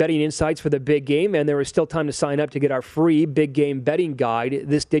all of the betting insights for the big game, and there is still time to sign up to get our free big game betting guide.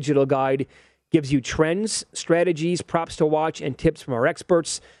 This digital guide gives you trends, strategies, props to watch, and tips from our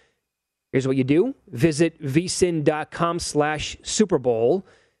experts. Here's what you do. Visit vsin.com/Super Bowl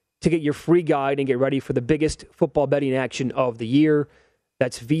to get your free guide and get ready for the biggest football betting action of the year.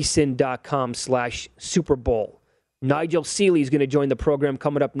 That's vsin.com/Super Bowl. Nigel Seeley is going to join the program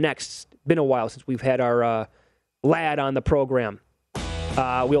coming up next. Been a while since we've had our lad on the program.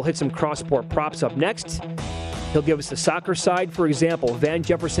 We'll hit some cross-sport props up next. He'll give us the soccer side, for example, Van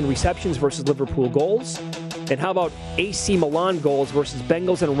Jefferson receptions versus Liverpool goals. And how about AC Milan goals versus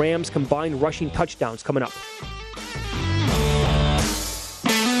Bengals and Rams combined rushing touchdowns coming up?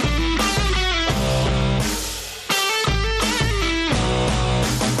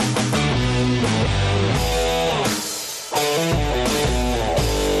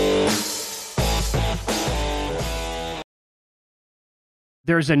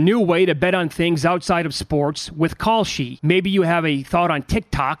 There's a new way to bet on things outside of sports with Kalshi. Maybe you have a thought on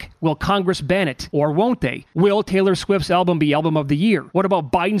TikTok. Will Congress ban it? Or won't they? Will Taylor Swift's album be Album of the Year? What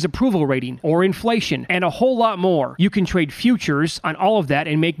about Biden's approval rating? Or inflation? And a whole lot more. You can trade futures on all of that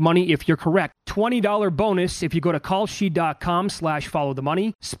and make money if you're correct. $20 bonus if you go to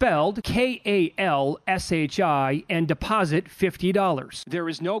kalshi.com/followthemoney, spelled KALSHI, and deposit $50. There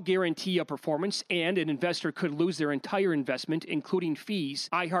is no guarantee of performance, and an investor could lose their entire investment, including fees.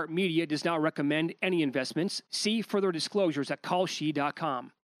 iHeartMedia does not recommend any investments. See further disclosures at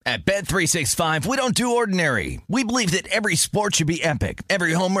kalshi.com. At Bet365, we don't do ordinary. We believe that every sport should be epic.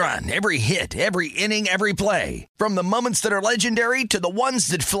 Every home run, every hit, every inning, every play. From the moments that are legendary to the ones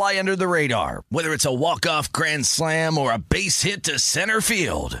that fly under the radar. Whether it's a walk-off grand slam or a base hit to center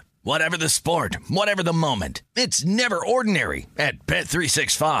field. Whatever the sport, whatever the moment. It's never ordinary at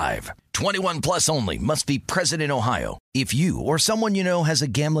Bet365. 21 plus only. Must be present in Ohio. If you or someone you know has a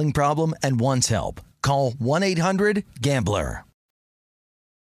gambling problem and wants help, call 1-800-GAMBLER.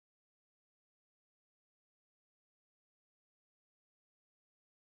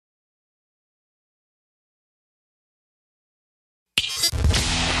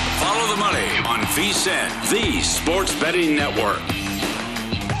 Follow the money on VSiN, the sports betting network.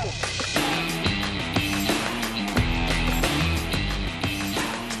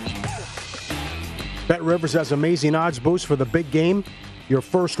 BetRivers has amazing odds boost for the big game. Your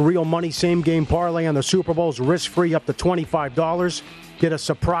first real money same game parlay on the Super Bowl is risk-free up to $25. Get a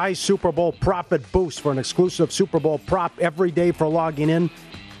surprise Super Bowl profit boost for an exclusive Super Bowl prop every day for logging in.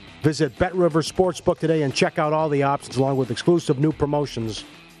 Visit BetRivers Sportsbook today and check out all the options along with exclusive new promotions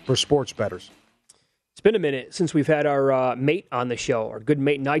for sports bettors. It's been a minute since we've had our mate on the show, our good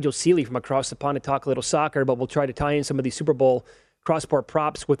mate Nigel Seeley from across the pond to talk a little soccer, but we'll try to tie in some of these Super Bowl cross-sport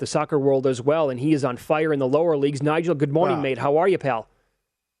props with the soccer world as well, and he is on fire in the lower leagues. Nigel, good morning, mate. How are you, pal?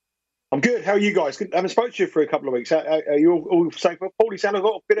 I'm good. How are you guys? I haven't spoken to you for a couple of weeks. Are you all safe? Paulie sounded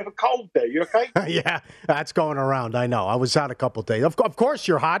got a bit of a cold there. You okay? Yeah, that's going around. I know. I was out a couple of days. Of course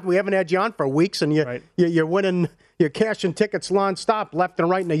you're hot. We haven't had you on for weeks, and you're winning. You're cashing tickets nonstop, left and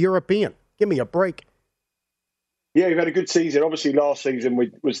right in the European. Give me a break. Yeah, we've had a good season. Obviously, last season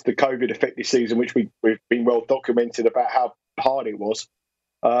was the COVID-affected season, which we've been well documented about how hard it was.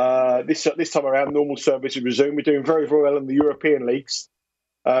 This time around, normal service has resumed. We're doing very, very well in the European leagues.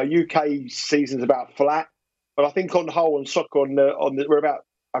 UK season's about flat, but I think on the whole, on soccer, we're about.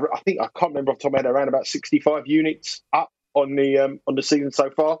 I can't remember off the top of my head, around about 65 units up on the season so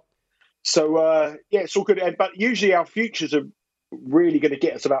far. So it's all good. But usually our futures are really going to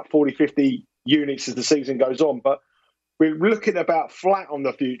get us about 40, 50 units as the season goes on. But we're looking about flat on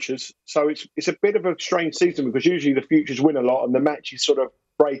the futures. So it's a bit of a strange season because usually the futures win a lot and the matches sort of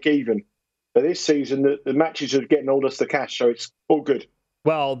break even. But this season, the matches are getting all us the cash, so it's all good.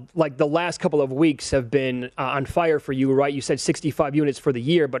 Well, like the last couple of weeks have been on fire for you, right? You said 65 units for the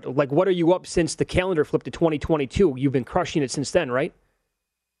year, but like what are you up since the calendar flipped to 2022? You've been crushing it since then, right?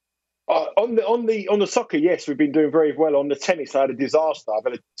 On the soccer, yes, we've been doing very well. On the tennis, I had a disaster. I've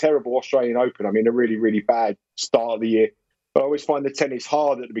had a terrible Australian Open. I mean, a really, really bad start of the year. But I always find the tennis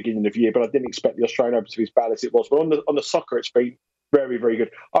hard at the beginning of the year, but I didn't expect the Australian Open to be as bad as it was. But on the soccer, it's been Very, very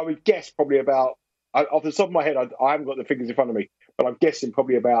good. I would guess probably about, off the top of my head, I haven't got the figures in front of me, but I'm guessing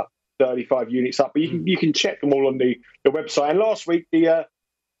probably about 35 units up. But you can check them all on the website. And last week, the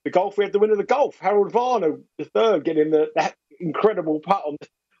golf, we had the winner of the golf, Harold Varner, the third, getting that incredible putt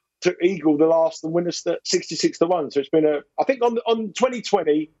to eagle the last and win us 66-1. So it's been I think on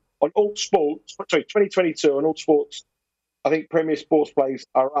 2020 on Alt Sports, sorry, 2022 on Alt Sports, I think Premier Sports plays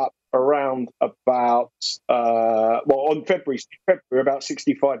are up around about on February about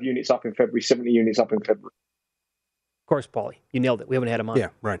 65 units up in February, 70 units up in February. Of course, Paulie, you nailed it. We haven't had him on. Yeah,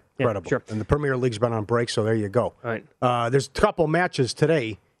 right. Incredible. Sure. And the Premier League's been on break, so there you go. All right. There's a couple matches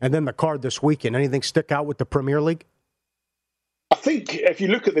today, and then the card this weekend. Anything stick out with the Premier League? I think if you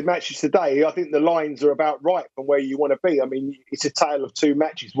look at the matches today, I think the lines are about right from where you want to be. I mean, it's a tale of two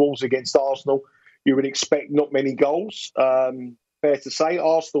matches. Wolves against Arsenal. You would expect not many goals. Fair to say.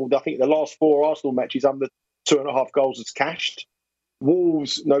 Arsenal, I think the last 4 Arsenal matches under 2.5 goals is cashed.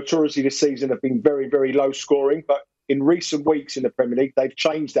 Wolves, notoriously this season, have been very, very low scoring, but in recent weeks in the Premier League, they've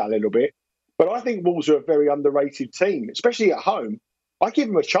changed that a little bit. But I think Wolves are a very underrated team, especially at home. I give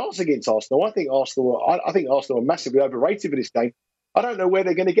them a chance against Arsenal. I think Arsenal are massively overrated for this game. I don't know where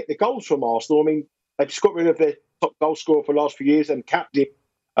they're going to get the goals from Arsenal. I mean, they've just got rid of their top goal scorer for the last few years and captain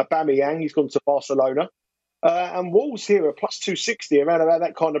Aubameyang. He's gone to Barcelona. And Wolves here are plus 260, around about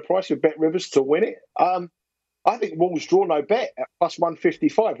that kind of price with Bet Rivers to win it. I think Wolves draw no bet at plus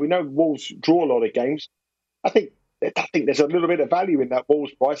 155. We know Wolves draw a lot of games. I think there's a little bit of value in that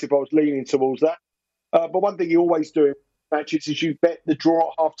Wolves price if I was leaning towards that. But one thing you always do in matches is you bet the draw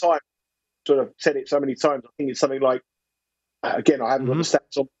at half time. Sort of said it so many times. I think it's something like, again, I haven't got the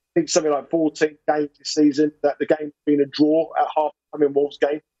stats on. I think something like 14 games this season that the game's been a draw at half time in Wolves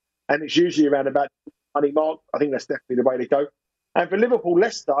game. And it's usually around about the money mark. I think that's definitely the way to go. And for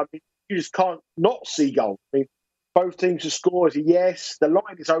Liverpool-Leicester, I mean, you just can't not see goals. I mean, both teams have scored, yes. The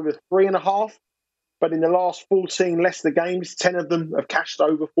line is over 3.5. But in the last 14 Leicester games, 10 of them have cashed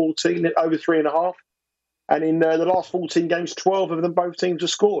over 14, over 3.5. And in the last 14 games, 12 of them, both teams have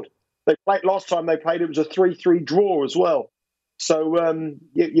scored. Last time they played, it was a 3-3 draw as well. So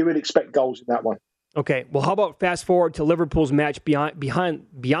you would expect goals in that one. Okay, well, how about fast forward to Liverpool's match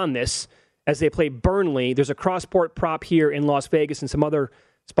beyond this as they play Burnley? There's a cross-sport prop here in Las Vegas and some other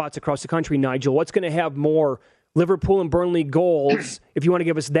spots across the country, Nigel. What's going to have more Liverpool and Burnley goals, if you want to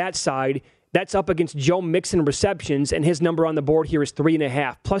give us that side? That's up against Joe Mixon receptions, and his number on the board here is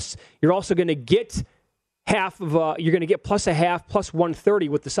 3.5. Plus, you're also going to get plus a half, plus 130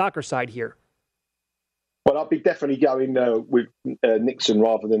 with the soccer side here. Well, I'll be definitely going with Nixon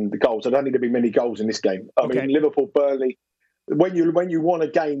rather than the goals. I don't need to be many goals in this game. I mean, Liverpool, Burnley, when you want a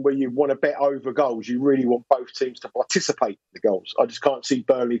game where you want to bet over goals, you really want both teams to participate in the goals. I just can't see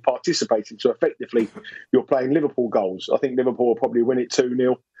Burnley participating. So effectively, you're playing Liverpool goals. I think Liverpool will probably win it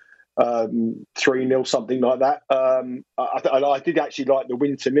 2-0. 3-0, something like that. I did actually like the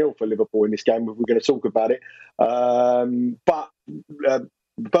win to 0 for Liverpool in this game, if we're going to talk about it. But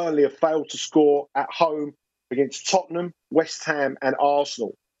Burnley have failed to score at home against Tottenham, West Ham and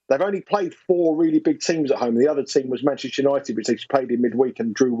Arsenal. They've only played 4 really big teams at home. The other team was Manchester United, which they played in midweek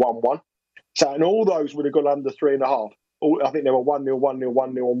and drew 1-1. So, and all those would have gone under 3.5. I think they were 1-0, 1-0, 1-0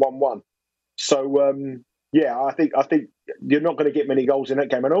 and 1-1. So, I think you're not going to get many goals in that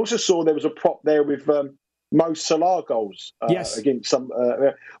game. And I also saw there was a prop there with Mo Salah goals against some.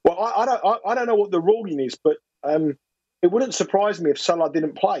 I don't know what the ruling is, but it wouldn't surprise me if Salah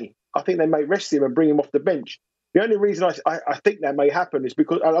didn't play. I think they may rest him and bring him off the bench. The only reason I think that may happen is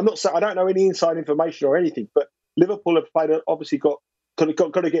because I don't know any inside information or anything, but Liverpool have obviously got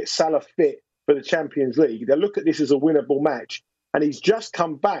to get Salah fit for the Champions League. They look at this as a winnable match. And he's just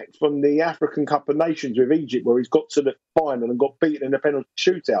come back from the African Cup of Nations with Egypt, where he's got to the final and got beaten in a penalty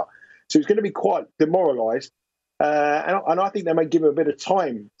shootout. So he's going to be quite demoralised. And I think they may give him a bit of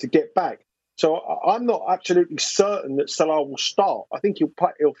time to get back. So I'm not absolutely certain that Salah will start. I think he'll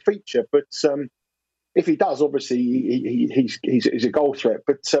feature, but if he does, obviously he's a goal threat.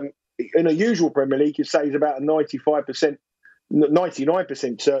 But in a usual Premier League, you'd say he's about a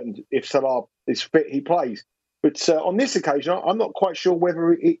 99% certain if Salah is fit, he plays. But on this occasion, I'm not quite sure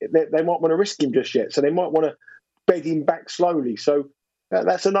whether they might want to risk him just yet. So they might want to bed him back slowly. So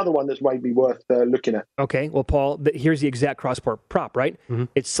that's another one that's maybe worth looking at. Okay. Well, Paul, here's the exact cross-sport prop, right? Mm-hmm.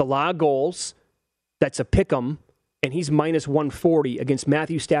 It's Salah goals. That's a pick'em. And he's minus 140 against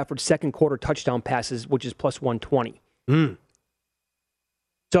Matthew Stafford's second quarter touchdown passes, which is plus 120.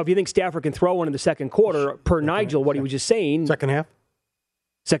 So if you think Stafford can throw one in the second quarter, per Nigel, what he was just saying. Second half?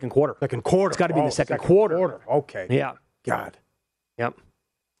 Second quarter. Second quarter. It's got to be in the second quarter. Okay. Yeah. God. Yep.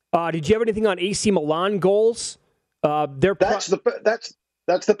 Did you have anything on AC Milan goals? That's the bet.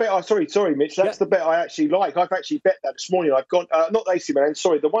 Sorry, Mitch. That's the bet I actually like. I've actually bet that this morning. I've got not the AC Milan.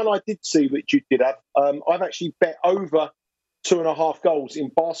 Sorry, the one I did see which you did have. I've actually bet over 2.5 goals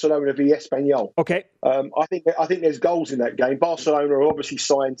in Barcelona v Espanyol. Okay. I think there's goals in that game. Barcelona have obviously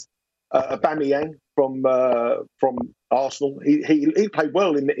signed Aubameyang from Arsenal. He played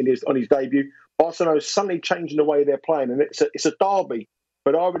well on his debut. Barcelona is suddenly changing the way they're playing, and it's a derby.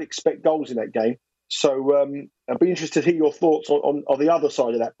 But I would expect goals in that game. So I'd be interested to hear your thoughts on the other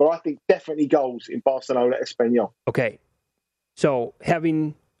side of that. But I think definitely goals in Barcelona Espanyol. Okay. So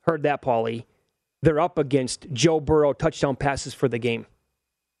having heard that, Paulie, they're up against Joe Burrow touchdown passes for the game.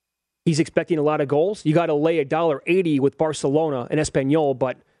 He's expecting a lot of goals. You got to lay $1.80 with Barcelona and Espanyol,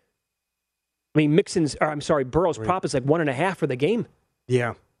 but I mean, Burrow's prop is like 1.5 for the game.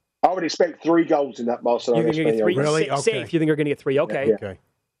 Yeah. I would expect 3 goals in that Barcelona. You think you're going to get 3? Really? Safe. Okay. You think you're going to get 3? Okay. Okay.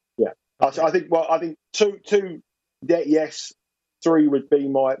 Yeah. I think two. Yes, 3 would be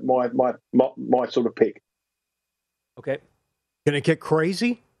my sort of pick. Okay. Can it get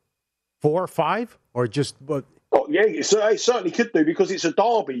crazy? 4 or 5, or just? Oh yeah, it certainly could do because it's a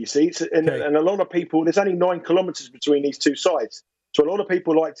derby. You see, and a lot of people. There's only 9 kilometres between these two sides, so a lot of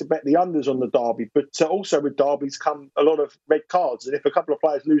people like to bet the unders on the derby. But also with derbies come a lot of red cards, and if a couple of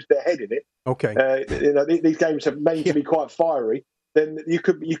players lose their head in it, these games are made to be quite fiery. Then you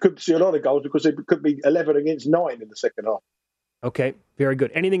could see a lot of goals because it could be 11 against 9 in the second half. Okay, very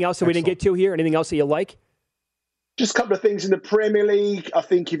good. Anything else that we didn't get to here? Anything else that you like? Just a couple of things in the Premier League. I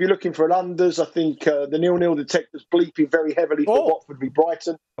think if you're looking for an unders, I think the 0-0 detector's bleeping very heavily for Watford v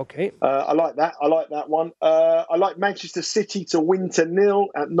Brighton. Okay. I like that. I like that one. I like Manchester City to win 0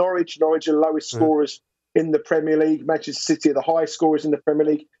 at Norwich. Norwich are the lowest scorers in the Premier League. Manchester City are the highest scorers in the Premier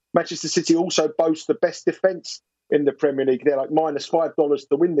League. Manchester City also boast the best defence in the Premier League. They're like minus $5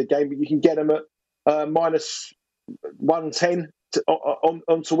 to win the game, but you can get them at minus 110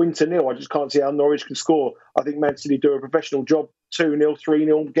 to win 0. I just can't see how Norwich can score. I think Man City do a professional job. 2-0,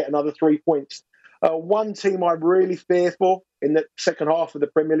 3-0, get another 3 points. One team I really fear for in the second half of the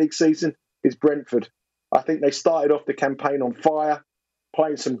Premier League season is Brentford. I think they started off the campaign on fire,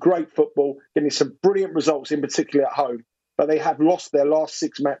 playing some great football, getting some brilliant results, in particular at home. But they have lost their last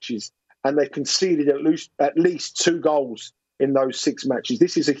 6 matches, and they've conceded at least 2 goals in those 6 matches.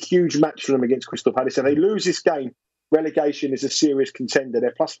 This is a huge match for them against Crystal Palace. And they lose this game, relegation is a serious contender.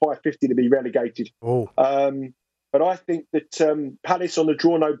 They're plus 550 to be relegated. But I think that Palace on the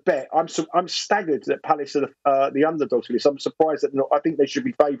draw no bet. I'm staggered that Palace are the underdogs for this. I'm surprised that I think they should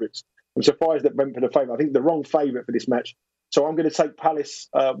be favourites. I'm surprised that Brentford are favourite. I think the wrong favourite for this match. So I'm going to take Palace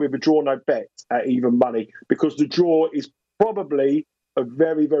with a draw no bet at even money because the draw is probably a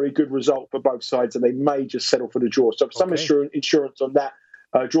very, very good result for both sides, and they may just settle for the draw. So some insurance on that.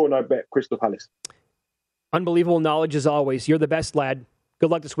 Draw no bet, Crystal Palace. Unbelievable knowledge as always. You're the best, lad. Good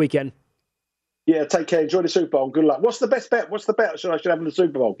luck this weekend. Yeah, take care. Enjoy the Super Bowl. Good luck. What's the best bet? What's the bet I should have in the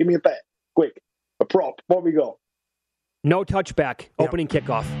Super Bowl? Give me a bet. Quick. A prop. What have we got? No touchback. Opening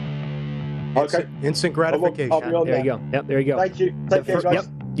kickoff. Okay. Instant gratification. I'll be on there you go. Yep, there you go. Thank you. Take care, guys. Yep,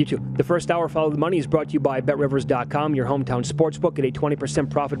 you too. The first hour, Follow the Money, is brought to you by BetRivers.com, your hometown sportsbook. Get a 20%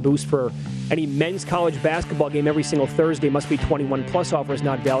 profit boost for any men's college basketball game every single Thursday. Must be 21 plus. Offers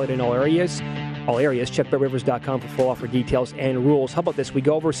not valid in all areas. Check BetRivers.com for full offer details and rules. How about this? We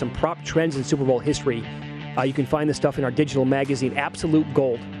go over some prop trends in Super Bowl history. You can find this stuff in our digital magazine, Absolute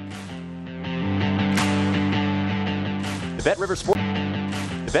Gold. The Bet Rivers Sport.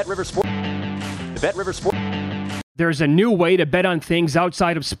 There's a new way to bet on things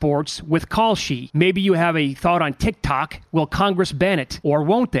outside of sports with Kalshi. Maybe you have a thought on TikTok. Will Congress ban it? Or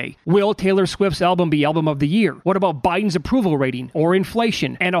won't they? Will Taylor Swift's album be Album of the Year? What about Biden's approval rating or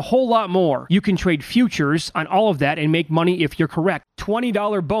inflation? And a whole lot more. You can trade futures on all of that and make money if you're correct.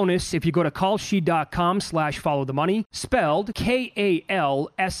 $20 bonus if you go to kalshi.com/followthemoney, spelled KALSHI,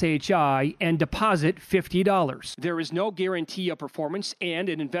 and deposit $50. There is no guarantee of performance, and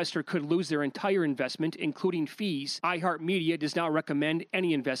an investor could lose their entire investment, including fees. iHeartMedia does not recommend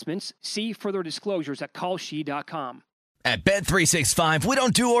any investments. See further disclosures at kalshi.com. At Bet365, we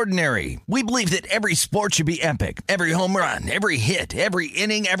don't do ordinary. We believe that every sport should be epic. Every home run, every hit, every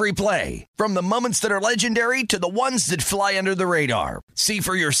inning, every play. From the moments that are legendary to the ones that fly under the radar. See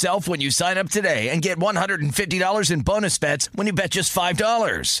for yourself when you sign up today and get $150 in bonus bets when you bet just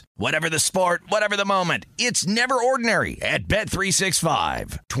 $5. Whatever the sport, whatever the moment, it's never ordinary at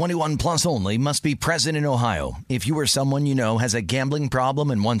Bet365. 21 plus only. Must be present in Ohio. If you or someone you know has a gambling problem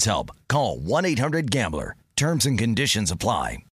and wants help, call 1-800-GAMBLER. Terms and conditions apply.